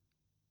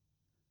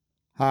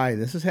Hi,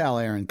 this is Hal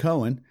Aaron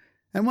Cohen,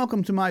 and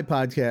welcome to my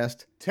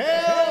podcast, Tales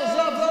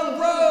of the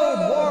Road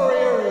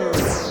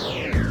Warriors!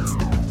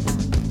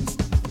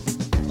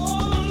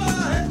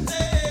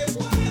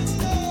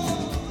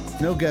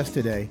 No guest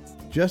today,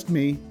 just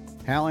me,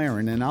 Hal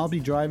Aaron, and I'll be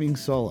driving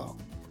solo.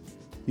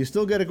 You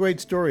still get a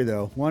great story,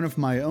 though, one of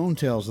my own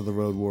Tales of the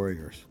Road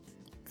Warriors.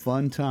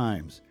 Fun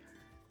times.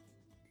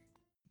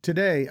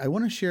 Today, I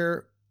want to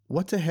share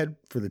what's ahead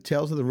for the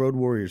Tales of the Road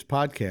Warriors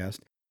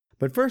podcast.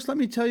 But first, let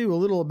me tell you a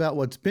little about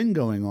what's been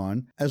going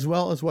on, as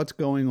well as what's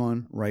going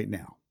on right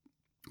now.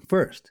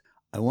 First,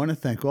 I want to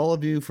thank all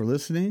of you for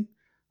listening,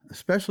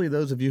 especially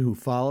those of you who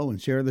follow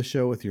and share the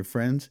show with your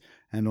friends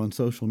and on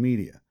social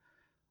media.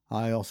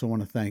 I also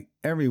want to thank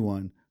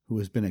everyone who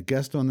has been a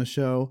guest on the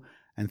show,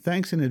 and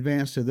thanks in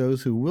advance to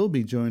those who will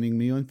be joining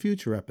me on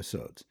future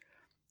episodes.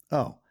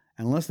 Oh,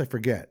 and lest I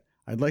forget,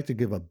 I'd like to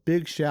give a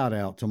big shout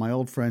out to my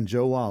old friend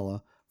Joe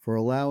Walla for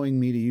allowing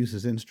me to use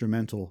his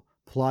instrumental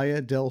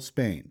Playa del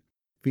Spain,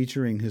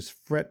 featuring his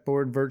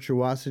fretboard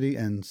virtuosity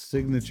and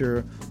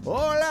signature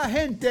Hola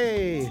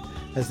Gente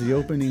as the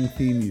opening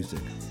theme music.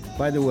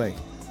 By the way,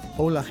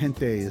 Hola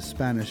Gente is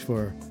Spanish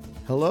for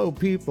hello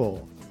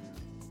people.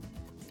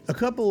 A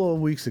couple of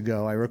weeks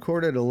ago, I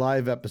recorded a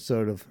live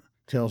episode of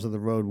Tales of the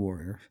Road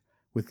Warriors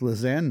with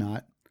Lizanne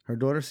Knott, her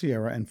daughter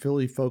Sierra, and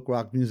Philly folk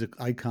rock music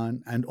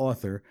icon and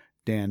author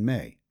Dan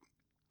May.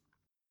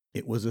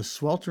 It was a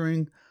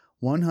sweltering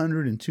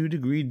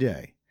 102-degree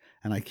day,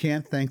 and I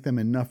can't thank them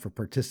enough for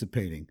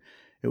participating.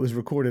 It was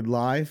recorded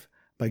live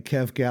by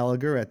Kev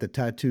Gallagher at the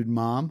Tattooed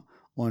Mom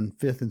on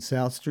 5th and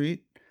South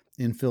Street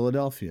in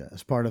Philadelphia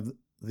as part of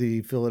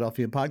the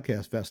Philadelphia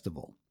Podcast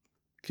Festival.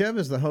 Kev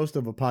is the host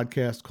of a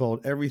podcast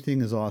called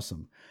Everything is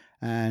Awesome,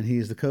 and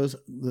he's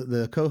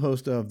the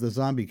co-host of the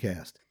Zombie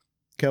Cast.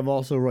 Kev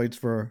also writes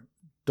for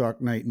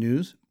Dark Knight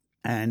News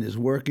and is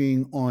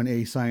working on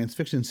a science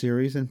fiction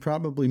series and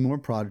probably more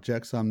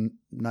projects I'm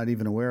not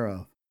even aware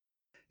of.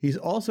 He's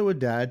also a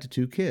dad to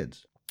 2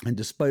 kids, and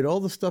despite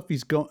all the stuff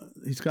he's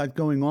got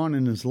going on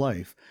in his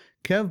life,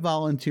 Kev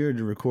volunteered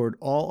to record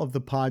all of the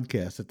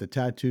podcasts at the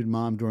Tattooed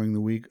Mom during the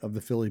week of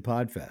the Philly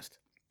Podfest.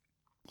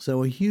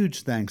 So a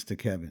huge thanks to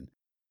Kevin.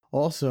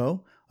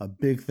 Also, a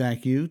big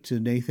thank you to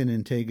Nathan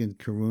and Tegan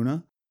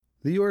Karuna,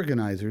 the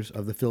organizers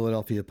of the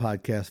Philadelphia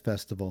Podcast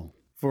Festival,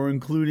 for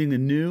including a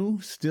new,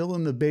 still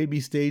in the baby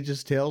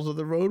stages, Tales of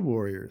the Road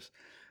Warriors.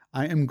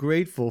 I am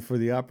grateful for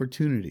the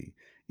opportunity,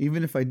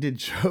 even if I did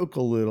choke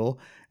a little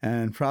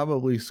and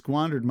probably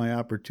squandered my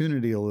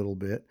opportunity a little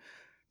bit.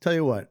 Tell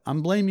you what,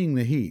 I'm blaming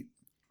the heat.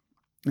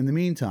 In the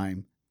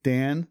meantime,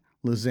 Dan,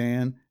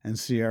 Lizanne, and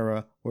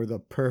Sierra were the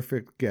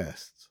perfect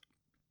guests.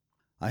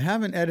 I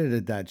haven't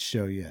edited that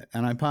show yet,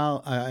 and I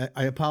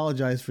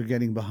apologize for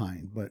getting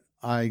behind, but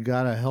I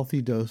got a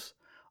healthy dose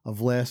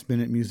of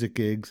last-minute music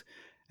gigs,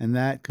 and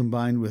that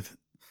combined with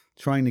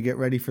trying to get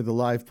ready for the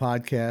live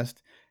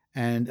podcast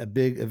and a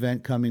big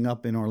event coming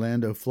up in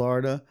Orlando,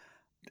 Florida,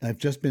 I've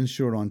just been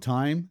short on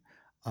time.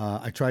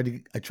 I try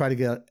to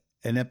get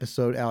an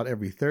episode out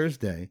every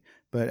Thursday,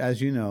 but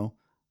as you know,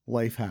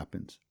 life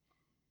happens.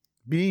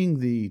 Being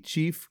the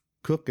chief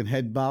cook and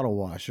head bottle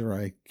washer,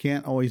 I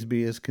can't always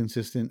be as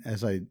consistent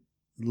as I'd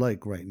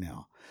like right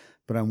now,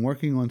 but I'm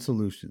working on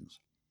solutions.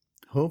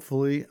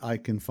 Hopefully, I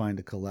can find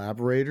a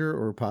collaborator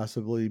or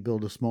possibly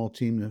build a small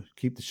team to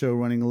keep the show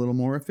running a little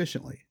more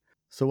efficiently.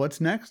 So what's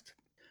next?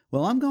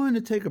 Well, I'm going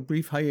to take a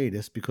brief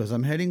hiatus because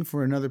I'm heading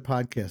for another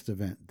podcast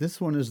event.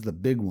 This one is the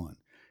big one.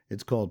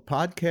 It's called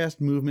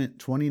Podcast Movement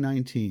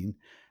 2019,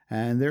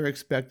 and they're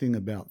expecting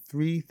about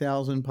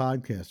 3,000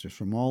 podcasters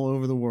from all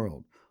over the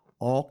world,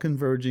 all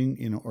converging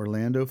in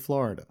Orlando,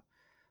 Florida.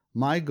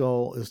 My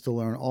goal is to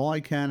learn all I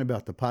can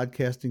about the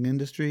podcasting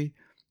industry,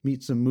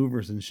 meet some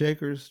movers and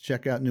shakers,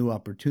 check out new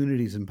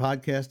opportunities in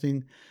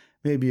podcasting,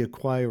 maybe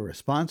acquire a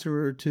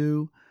sponsor or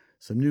two,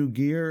 some new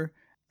gear,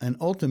 and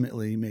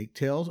ultimately make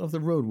Tales of the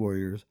Road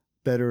Warriors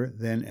better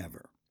than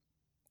ever.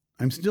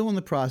 I'm still in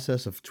the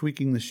process of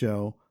tweaking the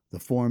show, the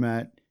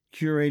format,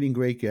 curating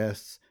great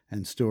guests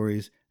and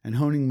stories, and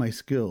honing my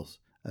skills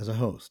as a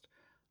host.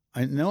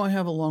 I know I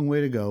have a long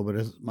way to go, but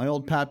as my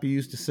old pappy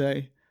used to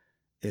say,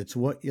 it's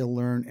what you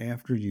learn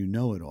after you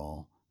know it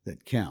all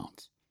that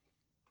counts.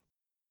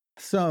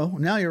 So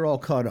now you're all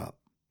caught up.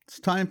 It's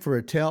time for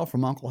a tale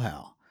from Uncle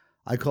Hal.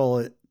 I call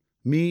it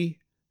Me,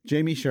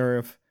 Jamie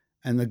Sheriff,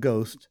 and the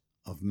Ghost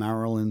of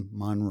Marilyn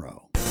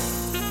Monroe.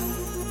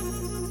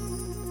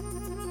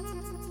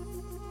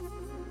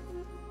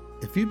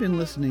 If you've been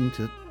listening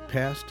to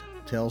past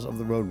Tales of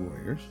the Road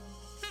Warriors,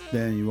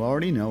 then you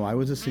already know I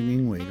was a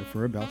singing waiter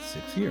for about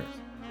 6 years.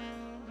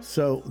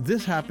 So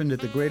this happened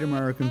at the Great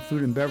American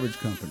Food and Beverage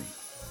Company.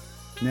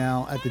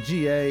 Now, at the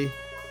GA,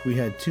 we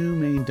had 2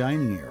 main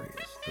dining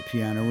areas, the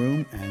piano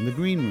room and the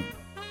green room.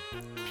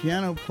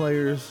 Piano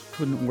players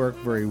couldn't work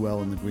very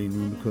well in the green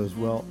room because,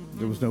 well,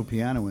 there was no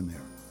piano in there.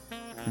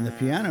 In the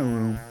piano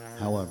room,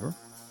 however,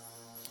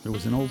 there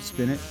was an old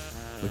spinet,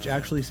 which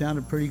actually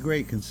sounded pretty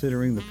great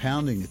considering the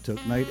pounding it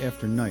took night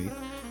after night,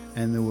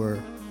 and there were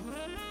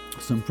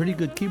some pretty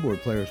good keyboard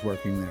players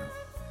working there.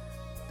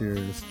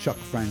 There's Chuck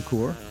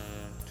Francoeur,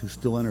 who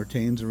still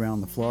entertains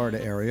around the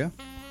Florida area,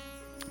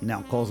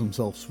 now calls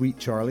himself Sweet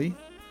Charlie.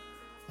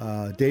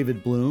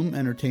 David Bloom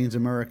entertains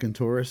American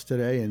tourists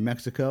today in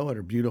Mexico at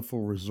a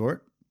beautiful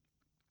resort.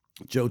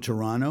 Joe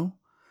Turano,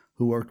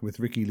 who worked with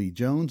Ricky Lee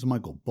Jones,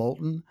 Michael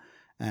Bolton,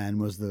 and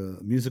was the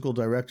musical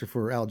director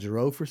for Al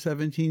Jarreau for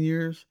 17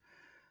 years.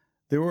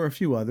 There were a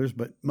few others,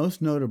 but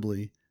most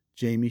notably,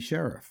 Jamie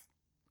Sheriff.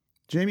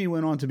 Jamie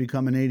went on to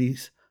become an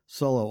 80s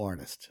solo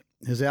artist.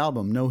 His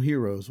album, No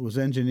Heroes, was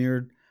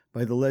engineered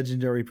by the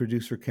legendary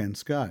producer Ken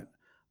Scott,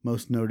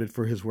 most noted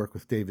for his work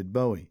with David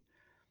Bowie.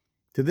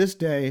 To this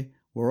day,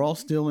 we're all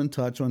still in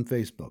touch on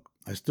Facebook.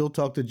 I still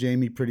talk to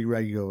Jamie pretty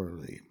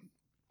regularly.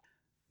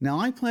 Now,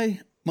 I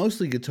play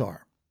mostly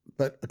guitar,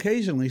 but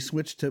occasionally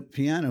switch to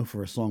piano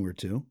for a song or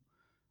two.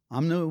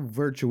 I'm no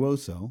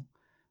virtuoso,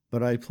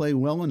 but I play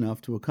well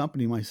enough to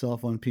accompany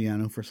myself on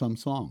piano for some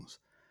songs.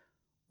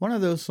 One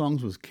of those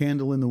songs was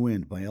Candle in the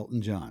Wind by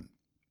Elton John.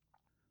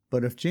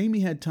 But if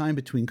Jamie had time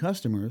between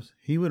customers,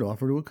 he would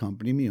offer to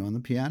accompany me on the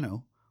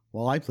piano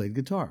while I played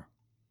guitar.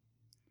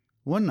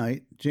 One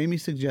night, Jamie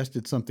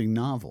suggested something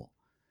novel.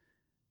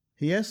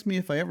 He asked me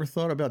if I ever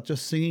thought about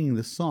just singing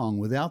the song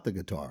without the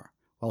guitar,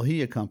 while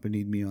he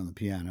accompanied me on the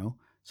piano,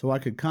 so I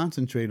could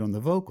concentrate on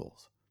the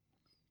vocals.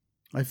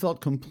 I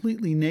felt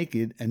completely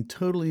naked and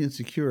totally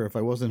insecure if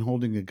I wasn't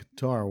holding a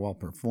guitar while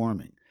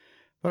performing.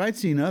 But I'd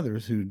seen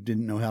others who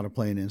didn't know how to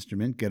play an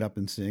instrument get up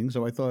and sing,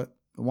 so I thought,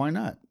 why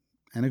not?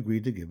 And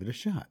agreed to give it a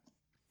shot.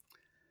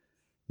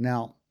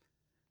 Now,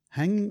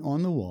 hanging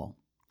on the wall,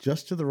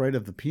 just to the right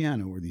of the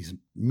piano, were these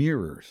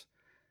mirrors.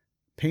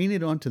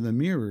 Painted onto the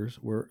mirrors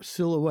were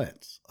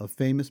silhouettes of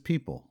famous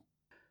people.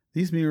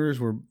 These mirrors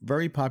were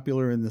very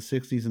popular in the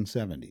 60s and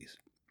 70s.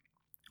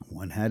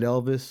 One had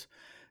Elvis.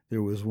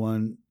 There was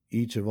one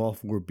each of all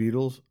four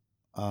Beatles,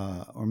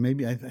 or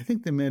maybe I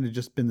think they may have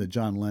just been the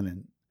John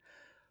Lennon.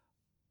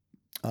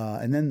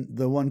 And then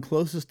the one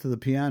closest to the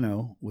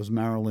piano was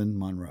Marilyn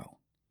Monroe.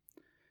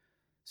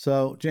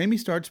 So Jamie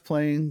starts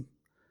playing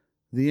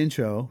the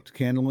intro to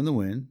Candle in the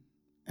Wind,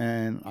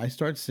 and I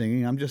start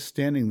singing. I'm just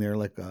standing there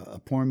like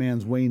a poor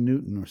man's Wayne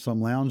Newton or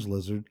some lounge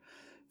lizard,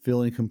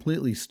 feeling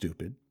completely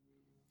stupid.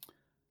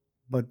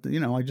 But,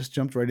 I just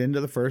jumped right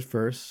into the first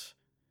verse.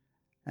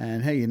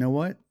 And hey, you know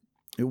what?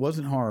 It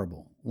wasn't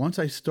horrible. Once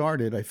I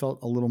started, I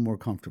felt a little more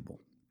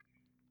comfortable.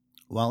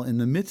 While in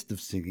the midst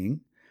of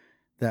singing,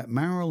 that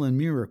Marilyn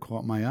mirror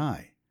caught my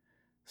eye.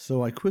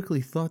 So I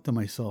quickly thought to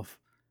myself,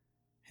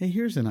 hey,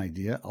 here's an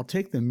idea. I'll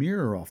take the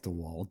mirror off the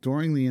wall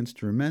during the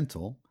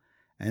instrumental,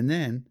 and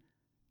then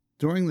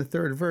during the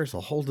third verse,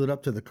 I'll hold it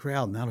up to the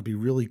crowd, and that'll be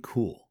really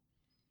cool.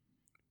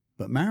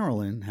 But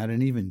Marilyn had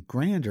an even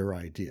grander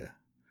idea.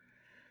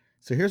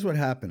 So here's what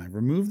happened. I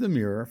removed the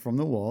mirror from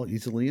the wall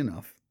easily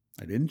enough.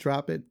 I didn't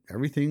drop it.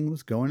 Everything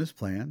was going as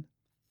planned.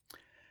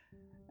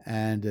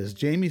 And as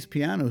Jamie's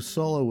piano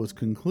solo was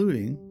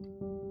concluding,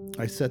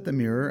 I set the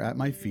mirror at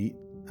my feet,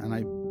 and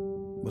I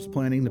was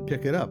planning to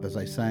pick it up as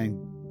I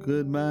sang,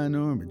 Goodbye,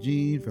 Norma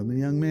Jean, from the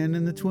young man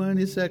in the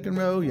 22nd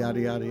row, yada,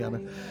 yada,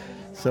 yada.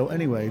 So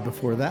anyway,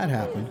 before that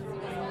happened,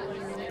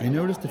 I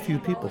noticed a few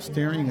people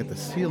staring at the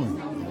ceiling,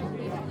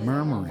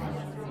 murmuring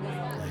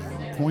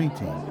and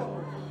pointing.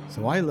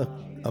 So I looked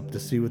up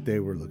to see what they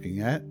were looking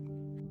at.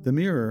 The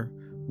mirror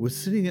was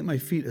sitting at my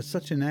feet at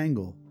such an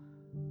angle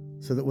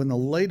so that when the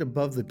light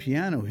above the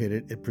piano hit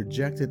it, it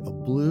projected a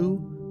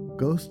blue,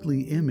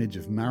 ghostly image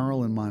of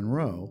Marilyn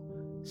Monroe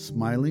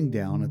smiling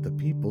down at the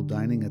people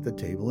dining at the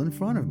table in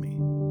front of me.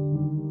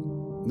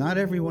 Not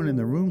everyone in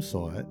the room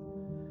saw it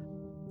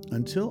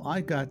until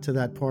I got to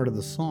that part of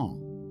the song.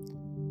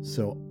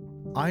 So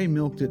I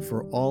milked it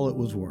for all it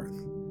was worth.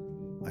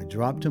 I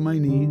dropped to my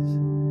knees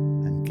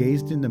and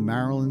gazed into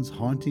Marilyn's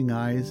haunting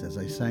eyes as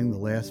I sang the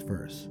last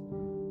verse.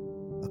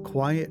 A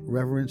quiet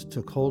reverence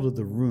took hold of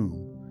the room,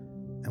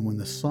 and when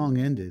the song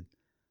ended,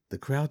 the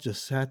crowd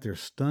just sat there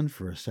stunned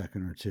for a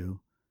second or two,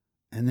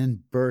 and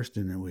then burst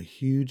into a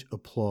huge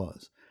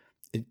applause.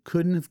 It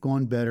couldn't have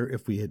gone better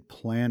if we had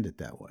planned it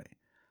that way.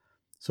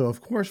 So, of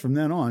course, from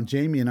then on,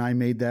 Jamie and I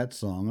made that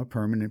song a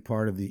permanent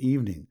part of the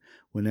evening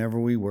whenever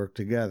we worked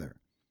together.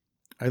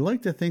 I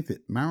like to think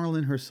that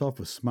Marilyn herself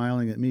was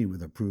smiling at me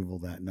with approval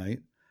that night.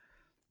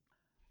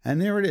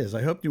 And there it is.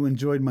 I hope you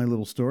enjoyed my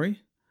little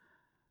story.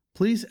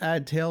 Please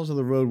add Tales of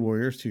the Road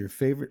Warriors to your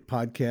favorite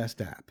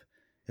podcast app.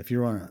 If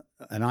you're on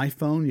an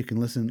iPhone, you can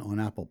listen on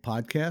Apple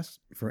Podcasts.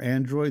 For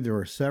Android, there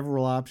are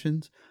several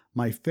options.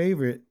 My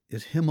favorite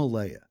is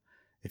Himalaya.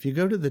 If you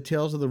go to the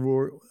Tales of the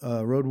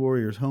Road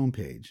Warriors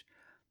homepage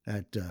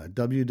at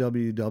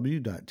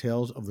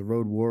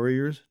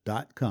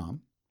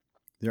www.talesoftheroadwarriors.com,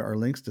 there are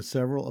links to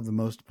several of the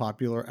most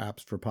popular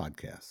apps for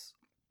podcasts.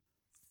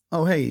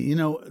 Oh, hey,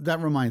 that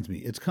reminds me.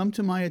 It's come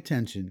to my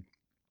attention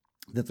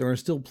that there are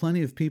still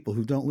plenty of people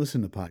who don't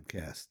listen to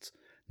podcasts.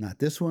 Not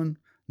this one,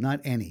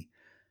 not any.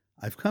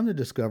 I've come to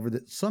discover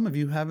that some of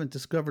you haven't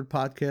discovered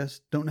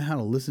podcasts, don't know how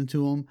to listen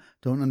to them,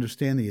 don't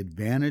understand the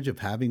advantage of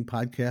having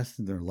podcasts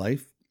in their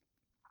life.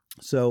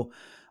 So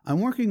I'm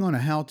working on a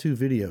how-to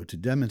video to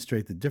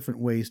demonstrate the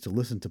different ways to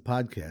listen to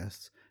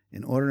podcasts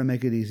in order to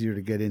make it easier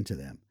to get into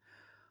them.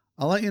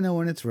 I'll let you know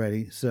when it's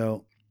ready,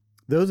 so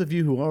those of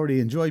you who already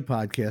enjoy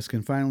podcasts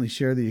can finally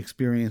share the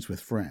experience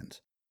with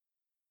friends.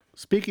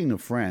 Speaking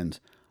of friends,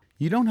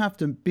 you don't have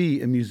to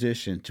be a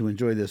musician to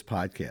enjoy this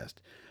podcast.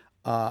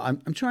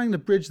 I'm trying to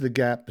bridge the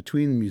gap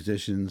between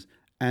musicians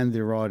and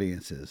their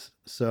audiences.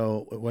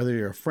 So whether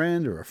you're a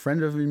friend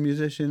of a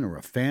musician or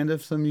a fan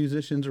of some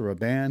musicians or a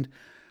band,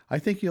 I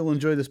think you'll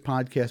enjoy this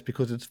podcast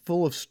because it's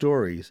full of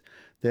stories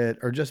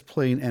that are just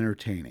plain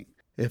entertaining.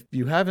 If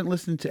you haven't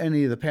listened to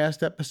any of the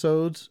past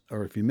episodes,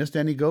 or if you missed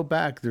any, go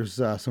back. There's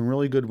some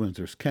really good ones.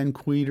 There's Ken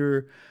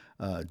Queter,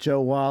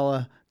 Joe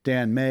Walla,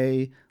 Dan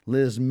May,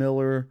 Liz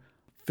Miller,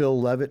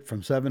 Phil Levitt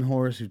from Seven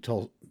Horse, who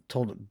told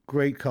a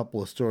great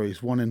couple of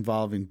stories, one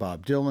involving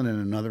Bob Dylan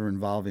and another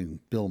involving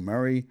Bill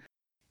Murray.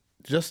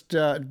 Just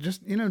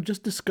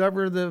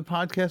discover the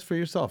podcast for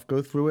yourself.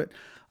 Go through it.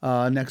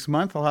 Next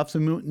month, I'll have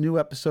some new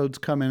episodes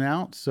coming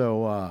out,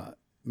 so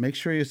make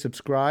sure you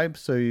subscribe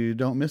so you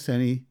don't miss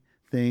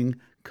anything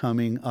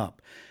coming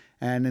up.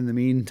 And in the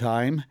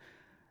meantime,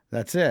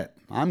 that's it.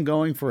 I'm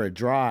going for a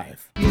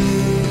drive.